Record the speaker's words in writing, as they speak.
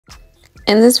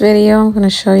In this video, I'm going to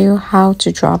show you how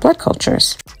to draw blood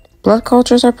cultures. Blood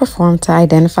cultures are performed to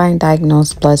identify and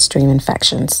diagnose bloodstream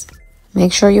infections.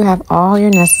 Make sure you have all your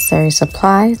necessary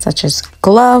supplies such as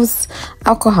gloves,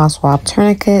 alcohol swab,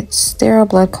 tourniquet, sterile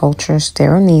blood culture,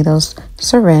 sterile needles,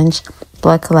 syringe,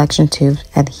 blood collection tubes,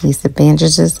 adhesive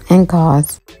bandages, and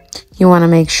gauze. You want to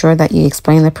make sure that you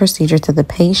explain the procedure to the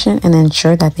patient and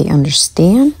ensure that they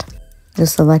understand. You'll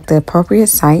select the appropriate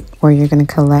site where you're going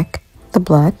to collect the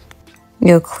blood.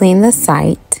 You'll clean the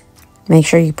site. Make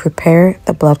sure you prepare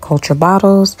the blood culture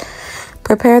bottles.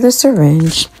 Prepare the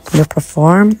syringe. You'll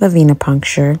perform the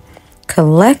venipuncture.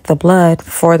 Collect the blood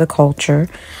for the culture.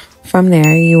 From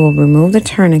there, you will remove the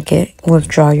tourniquet,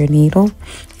 withdraw your needle,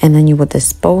 and then you will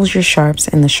dispose your sharps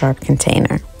in the sharp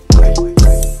container.